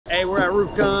Hey, we're at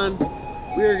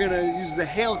RoofCon. We are gonna use the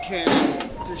hail cannon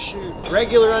to shoot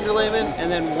regular underlayment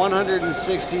and then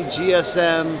 160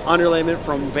 GSM underlayment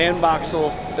from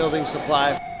VanBoxels Building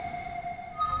Supply.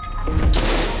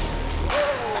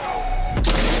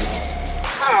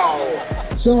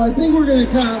 So I think we're gonna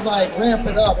kind of like ramp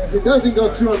it up if it doesn't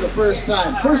go through on the first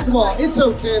time. First of all, it's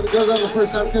okay if it goes on the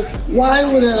first time, because why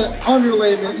would an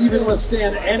underlayment even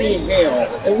withstand any hail?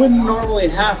 It wouldn't normally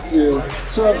have to.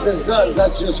 So if this does,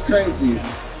 that's just crazy.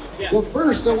 Well,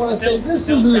 first I want to say this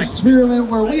is an experiment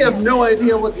where we have no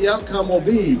idea what the outcome will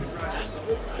be,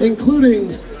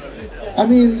 including, I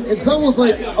mean, it's almost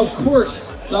like, of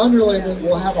course, the underlayment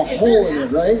will have a hole in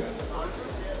it, right?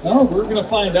 No, we're going to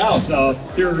find out.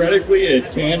 Theoretically,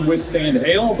 it can withstand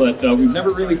hail, but we've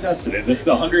never really tested it. This is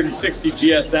 160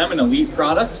 GSM, an elite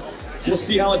product. We'll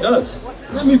see how it does.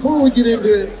 And before we get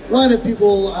into it, why do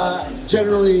people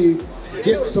generally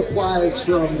get supplies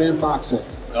from VanBoxels?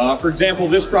 For example,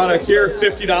 this product here,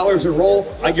 $50 a roll.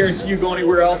 I guarantee you go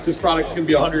anywhere else, this product's going to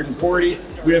be $140.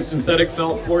 We have synthetic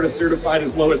felt, Florida certified,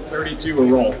 as low as $32 a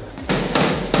roll.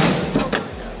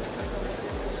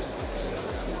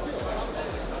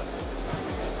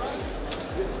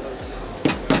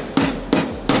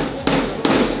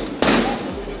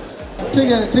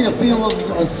 Take a feel of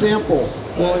a sample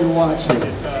while you're watching.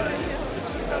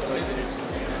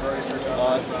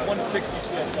 160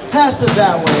 GSM. Pass it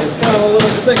that way. It's got a little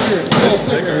thicker.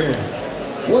 Here.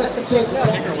 What's the case? It's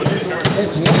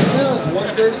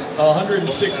 130.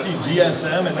 160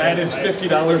 GSM, and that is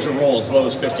 $50 a roll, as low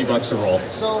as $50 a roll.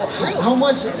 So how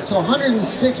much? So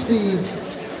 160.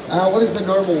 What is the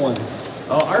normal one?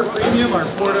 Our premium, our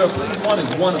Florida premium one is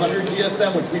 100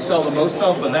 GSM, which we sell the most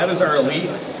of, but that is our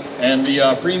elite. And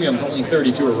the premium's only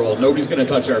 $32 a roll. Nobody's going to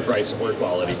touch our price or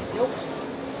quality.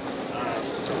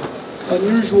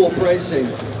 Unusual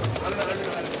pricing.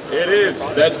 It is.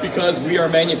 That's because we are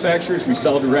manufacturers. We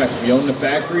sell direct. We own the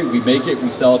factory. We make it.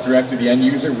 We sell it direct to the end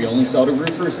user. We only sell to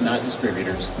roofers, not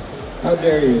distributors. How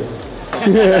dare you?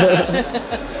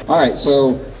 All right,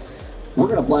 so we're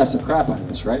going to blast the crap out of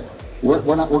this, right? We're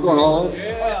going all in?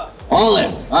 Yeah. All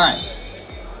in. All right.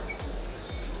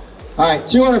 All right,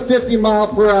 250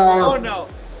 miles per hour. Oh no.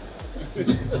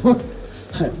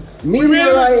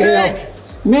 Meteorite hail.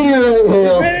 Meteorite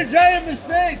hail. We made a giant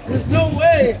mistake. There's no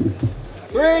way.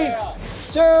 3,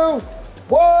 2, 1.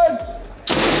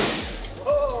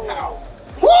 Oh.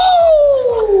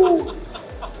 Woo!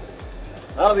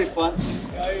 That'll be fun.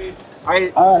 Nice.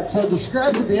 All right, so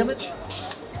describe the damage.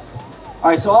 All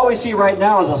right, so all we see right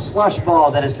now is a slush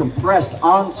ball that is compressed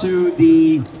onto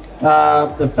the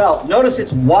felt. Notice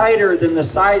it's wider than the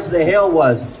size the hail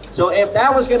was. So if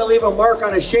that was going to leave a mark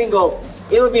on a shingle,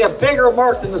 it would be a bigger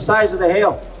mark than the size of the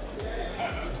hail.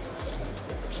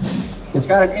 It's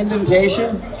got an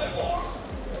indentation.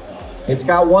 It's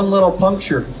got one little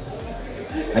puncture.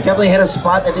 I definitely hit a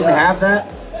spot that didn't have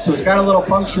that, so it's got a little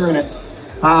puncture in it.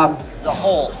 The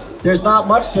hole. There's not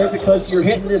much there because you're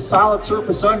hitting this solid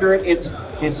surface under it.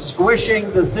 It's squishing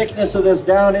the thickness of this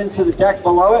down into the deck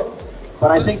below it. But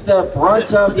I think the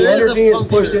brunt of the energy is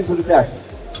pushed into the deck.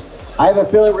 I have a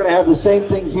feeling we're going to have the same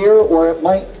thing here, or it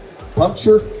might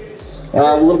puncture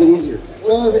a little bit easier.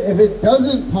 Well, if it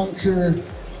doesn't puncture,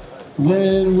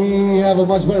 then we have a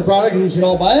much better product and we should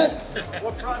all buy it.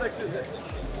 What product is it?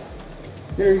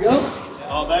 Here you go.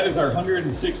 Oh, that is our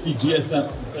 160 GSM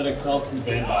synthetic felt from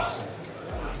VanBoxels.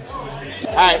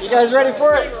 All right, you guys ready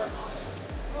for it?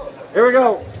 Here we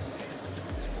go.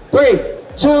 3,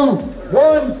 2,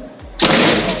 1.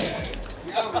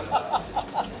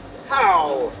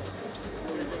 How?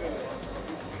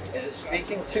 Is it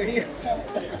speaking to you?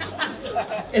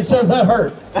 It says that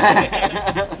hurt.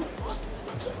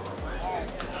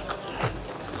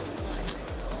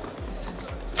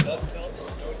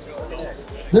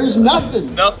 There's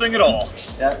nothing. Nothing at all.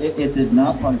 It did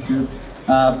not puncture.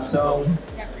 So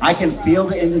I can feel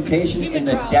the indentation in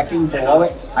the decking below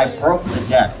it. I broke the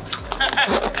deck.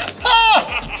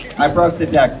 I broke the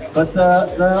deck, but the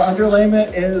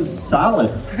underlayment is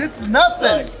solid. It's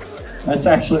nothing. That's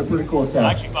actually a pretty cool test. I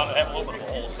actually thought it had a little bit of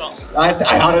a hole, something.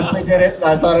 I honestly did it.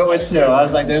 I thought it would too. I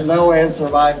was like, there's no way it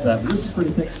survives that. This is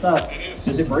pretty thick stuff. It is.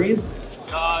 Does it breathe?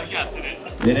 Yes, it is.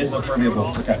 It is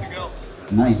impermeable. Okay.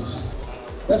 Nice.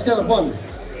 That's kind of fun.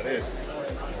 It is.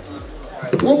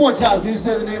 One more time, do you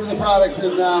say the name of the product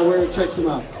and where it checks them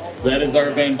out? That is our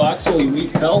VanBoxels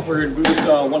Elite Felt. We're in booth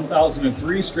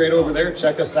 1003, straight over there.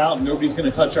 Check us out. Nobody's going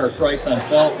to touch our price on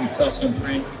felt. We custom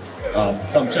print.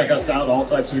 Come check us out. All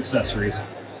types of accessories.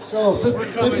 So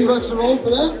 $50 a roll for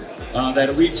that?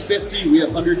 That Elite's 50. We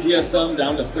have 100 GSM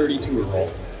down to 32 a roll.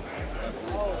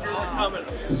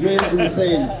 This man's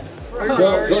insane.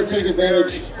 Go take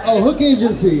advantage. Oh, Hook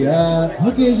Agency.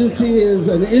 Hook Agency is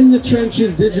an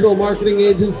in-the-trenches digital marketing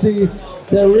agency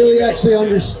that really actually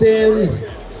understands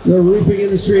the roofing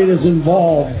industry and is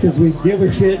involved because we give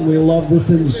a shit and we love this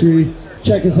industry.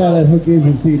 Check us out at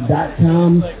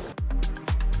hookagency.com.